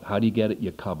 Covet. How do you get it?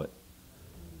 You covet.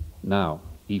 Now,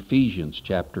 Ephesians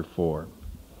chapter 4.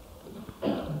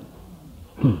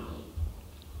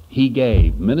 He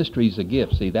gave. Ministry's a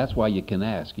gift. See, that's why you can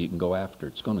ask. You can go after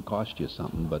it. It's going to cost you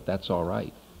something, but that's all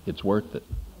right. It's worth it.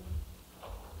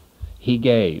 He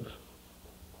gave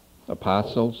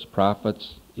apostles,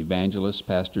 prophets, evangelists,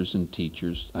 pastors, and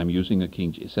teachers. I'm using a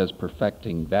King. It says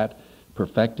perfecting. That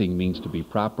perfecting means to be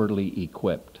properly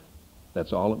equipped.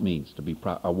 That's all it means. To be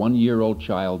a 1-year-old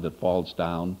child that falls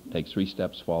down, takes 3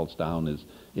 steps, falls down,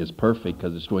 is perfect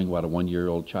because it's doing what a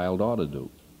 1-year-old child ought to do.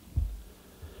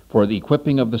 For the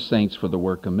equipping of the saints for the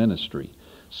work of ministry.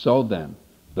 So then,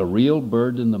 the real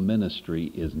burden of ministry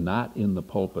is not in the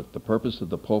pulpit. The purpose of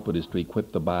the pulpit is to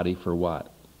equip the body for what?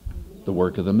 The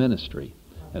work of the ministry.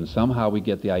 And somehow we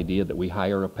get the idea that we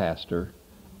hire a pastor,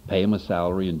 pay him a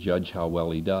salary, and judge how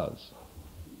well he does.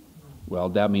 Well,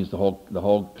 that means the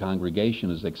whole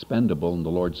congregation is expendable, and the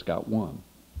Lord's got one.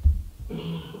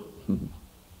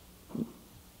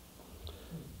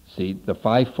 See, the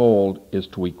fivefold is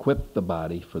to equip the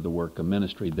body for the work of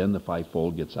ministry. Then the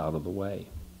fivefold gets out of the way.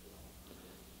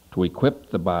 To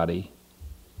equip the body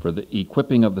for the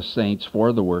equipping of the saints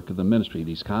for the work of the ministry.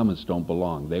 These comments don't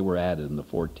belong. They were added in the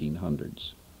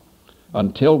 1400s.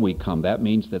 Until we come, that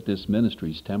means that this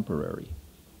ministry is temporary.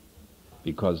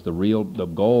 Because the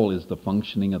goal is the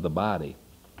functioning of the body.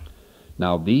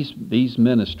 Now these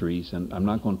ministries, and I'm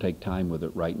not going to take time with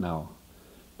it right now,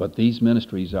 but these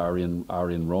ministries are in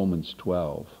Romans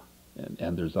 12,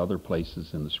 and there's other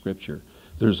places in the Scripture.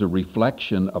 There's a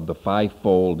reflection of the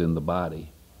fivefold in the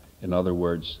body. In other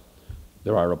words,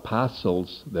 there are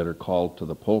apostles that are called to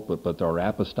the pulpit, but there are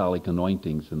apostolic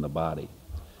anointings in the body.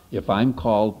 If I'm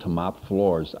called to mop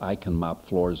floors, I can mop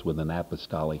floors with an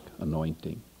apostolic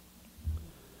anointing.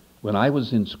 When I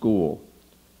was in school,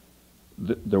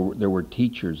 there were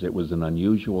teachers. It was an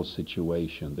unusual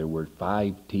situation. There were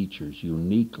 5 teachers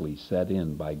uniquely set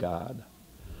in by God.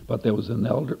 But there was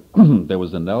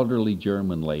an elderly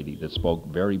German lady that spoke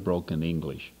very broken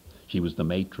English. She was the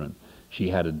matron. She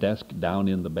had a desk down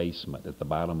in the basement at the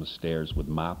bottom of the stairs with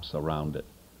mops around it.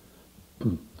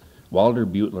 Walter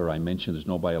Butler, I mentioned, there's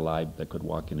nobody alive that could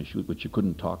walk in his shoes, but you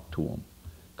couldn't talk to him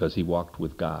because he walked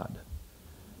with God.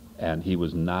 And he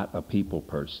was not a people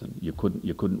person. You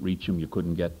couldn't reach him, you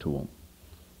couldn't get to him.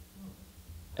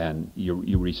 And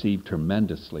you received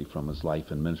tremendously from his life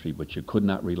and ministry, but you could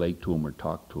not relate to him or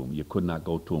talk to him. You could not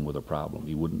go to him with a problem.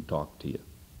 He wouldn't talk to you.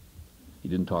 He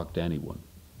didn't talk to anyone.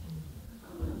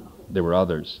 There were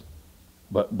others.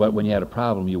 But when you had a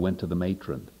problem, you went to the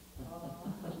matron.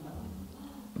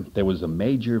 There was a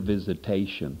major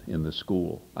visitation in the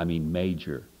school. I mean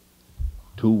major.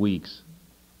 2 weeks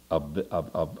of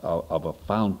a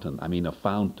fountain. I mean a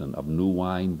fountain of new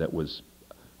wine that was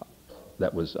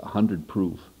 100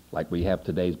 proof. Like we have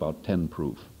today is about 10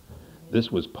 proof.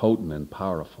 This was potent and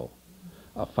powerful.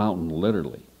 A fountain,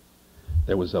 literally.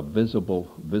 There was a visible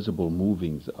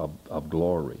movings of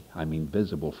glory. I mean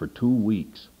visible for 2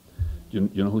 weeks. You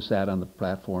know who sat on the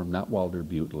platform? Not Walter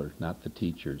Butler, not the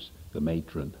teachers, the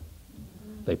matron.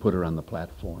 They put her on the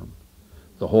platform.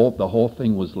 The whole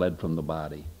thing was led from the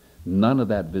body. None of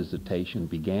that visitation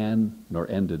began nor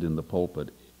ended in the pulpit.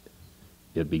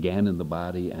 It began in the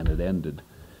body and it ended.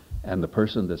 And the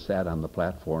person that sat on the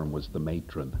platform was the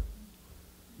matron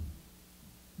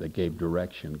that gave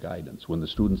direction, guidance. When the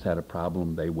students had a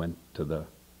problem, they went to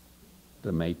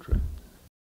the matron.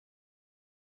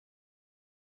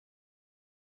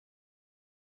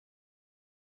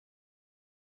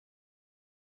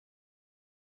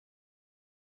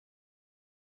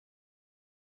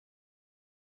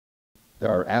 There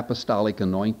are apostolic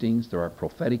anointings, there are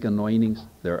prophetic anointings,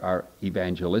 there are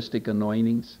evangelistic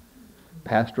anointings,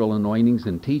 pastoral anointings,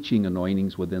 and teaching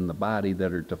anointings within the body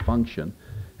that are to function.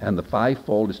 And the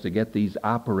fivefold is to get these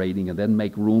operating and then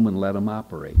make room and let them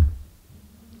operate.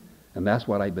 And that's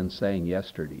what I've been saying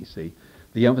yesterday, see.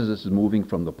 The emphasis is moving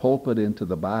from the pulpit into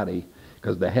the body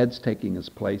because the head's taking its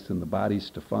place and the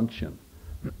body's to function.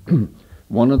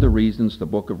 One of the reasons the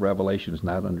book of Revelation is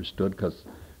not understood because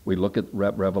we look at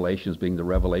Revelation as being the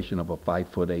revelation of a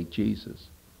 5'8" Jesus.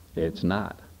 It's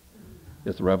not.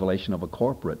 It's the revelation of a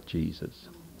corporate Jesus.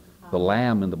 The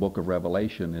Lamb in the book of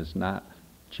Revelation is not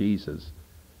Jesus.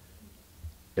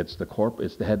 It's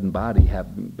the head and body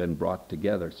have been brought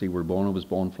together. See, we're bone of his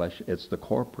bone, flesh. It's the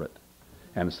corporate.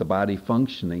 And it's the body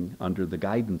functioning under the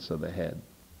guidance of the head.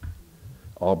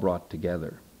 All brought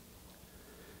together.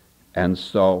 And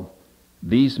so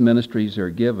these ministries are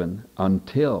given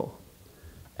until,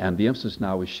 and the emphasis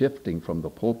now is shifting from the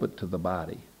pulpit to the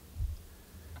body.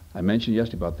 I mentioned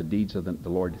yesterday about the deeds of the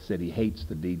Lord said he hates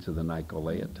the deeds of the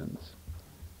Nicolaitans.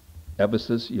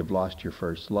 Ephesus, you've lost your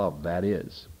first love. That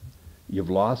is. You've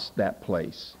lost that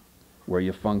place where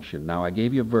you function. Now I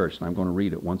gave you a verse, and I'm going to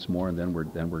read it once more, and then we're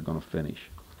going to finish.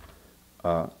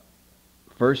 1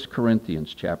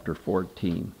 Corinthians chapter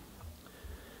 14.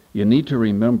 You need to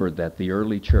remember that the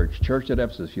early church at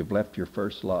Ephesus, you've left your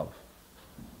first love.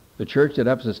 The church at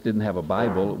Ephesus didn't have a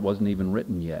Bible. It wasn't even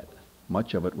written yet.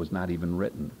 Much of it was not even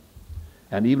written.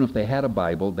 And even if they had a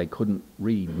Bible, they couldn't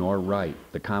read nor write.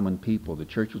 The common people, the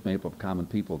church was made up of common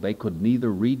people. They could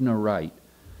neither read nor write.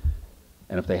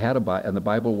 And if they had a Bible, and the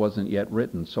Bible wasn't yet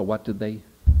written, so what did they?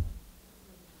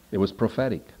 It was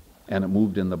prophetic, and it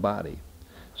moved in the body.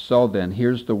 So then,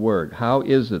 here's the word. How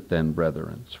is it then,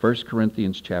 brethren? It's 1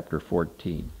 Corinthians chapter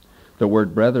 14. The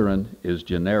word brethren is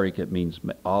generic. It means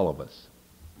all of us.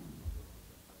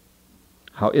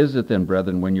 How is it then,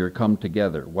 brethren, when you're come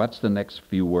together? What's the next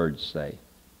few words say?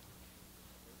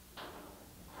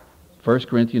 1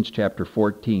 Corinthians chapter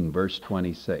 14, verse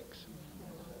 26.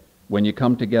 When you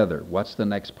come together, what's the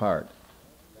next part?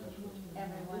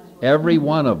 Every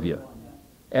one of you.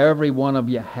 Every one of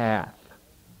you hath.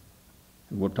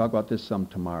 And we'll talk about this some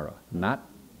tomorrow. Not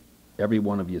every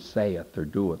one of you saith or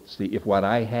doeth. See, if what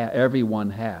I have, everyone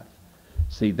hath.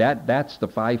 See, that's the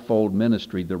fivefold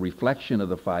ministry, the reflection of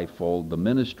the fivefold, the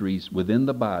ministries within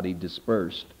the body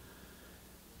dispersed.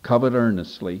 Covet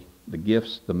earnestly the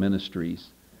gifts, the ministries.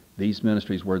 These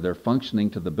ministries where they're functioning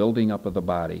to the building up of the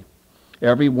body.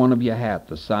 Every one of you hath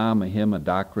a psalm, a hymn, a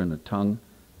doctrine, a tongue,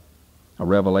 a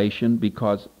revelation,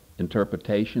 because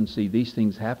interpretation. See, these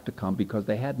things have to come because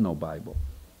they had no Bible.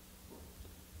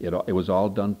 It was all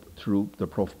done through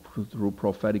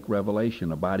prophetic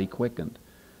revelation, a body quickened.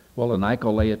 Well, the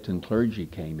Nicolaitan clergy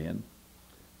came in,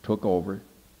 took over,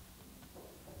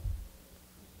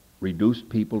 reduced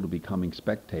people to becoming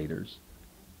spectators.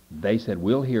 They said,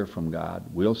 we'll hear from God,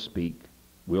 we'll speak,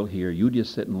 we'll hear, you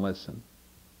just sit and listen.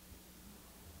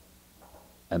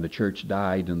 And the church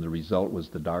died, and the result was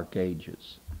the Dark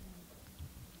Ages.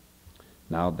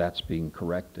 Now that's being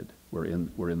corrected. We're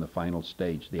in the final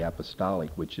stage, the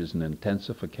apostolic, which is an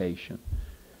intensification.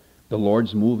 The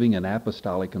Lord's moving an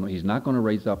apostolic, and He's not going to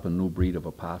raise up a new breed of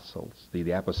apostles,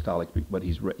 the apostolic, but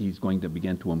He's going to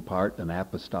begin to impart an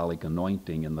apostolic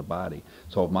anointing in the body.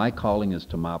 So if my calling is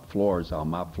to mop floors, I'll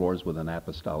mop floors with an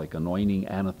apostolic anointing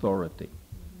and authority.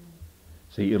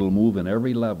 See, it'll move in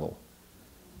every level,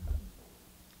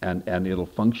 and it'll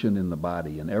function in the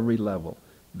body in every level.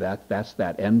 That's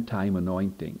that end time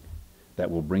anointing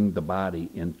that will bring the body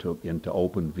into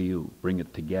open view, bring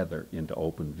it together into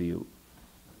open view.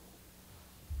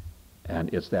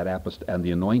 And it's that and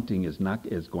the anointing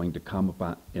is going to come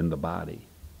upon in the body,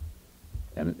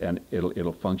 and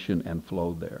it'll function and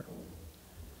flow there.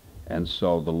 And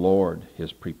so the Lord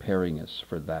is preparing us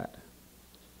for that.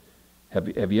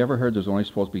 Have you ever heard there's only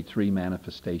supposed to be 3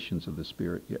 manifestations of the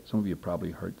Spirit? Yeah, some of you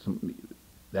probably heard some.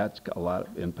 That's a lot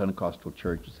in Pentecostal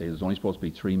churches. Say there's only supposed to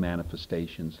be 3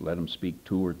 manifestations. Let them speak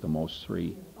 2 or at the most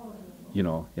 3.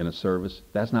 In a service.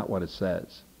 That's not what it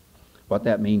says. What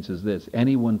that means is this: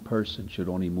 any one person should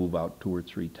only move out 2 or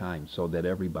 3 times so that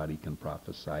everybody can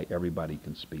prophesy, everybody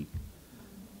can speak.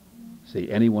 See,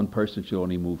 any one person should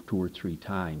only move 2 or 3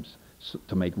 times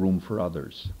to make room for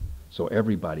others, so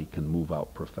everybody can move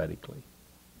out prophetically.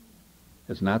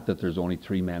 It's not that there's only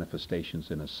 3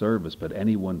 manifestations in a service, but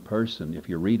any one person, if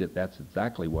you read it, that's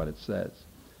exactly what it says.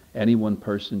 Any one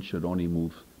person should only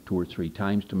move 2 or 3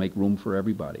 times to make room for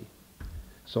everybody.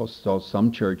 So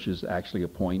some churches actually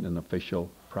appoint an official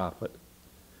prophet.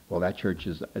 Well, that church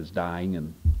is dying,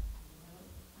 and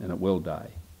it will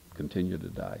die, continue to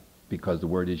die, because the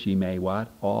word is ye may what?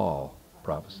 All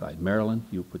prophesy. Marilyn,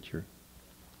 you put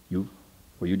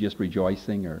were you just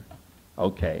rejoicing or?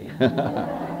 Okay.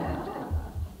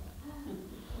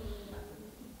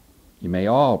 You may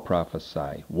all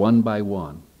prophesy, one by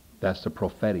one. That's the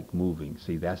prophetic moving.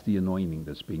 See, that's the anointing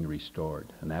that's being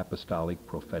restored. An apostolic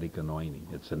prophetic anointing.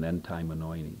 It's an end time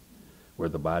anointing where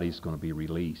the body's going to be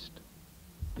released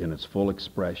in its full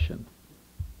expression.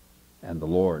 And the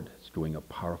Lord is doing a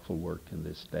powerful work in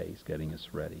this day. He's getting us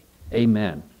ready.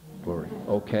 Amen. Glory.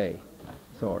 Okay.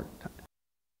 So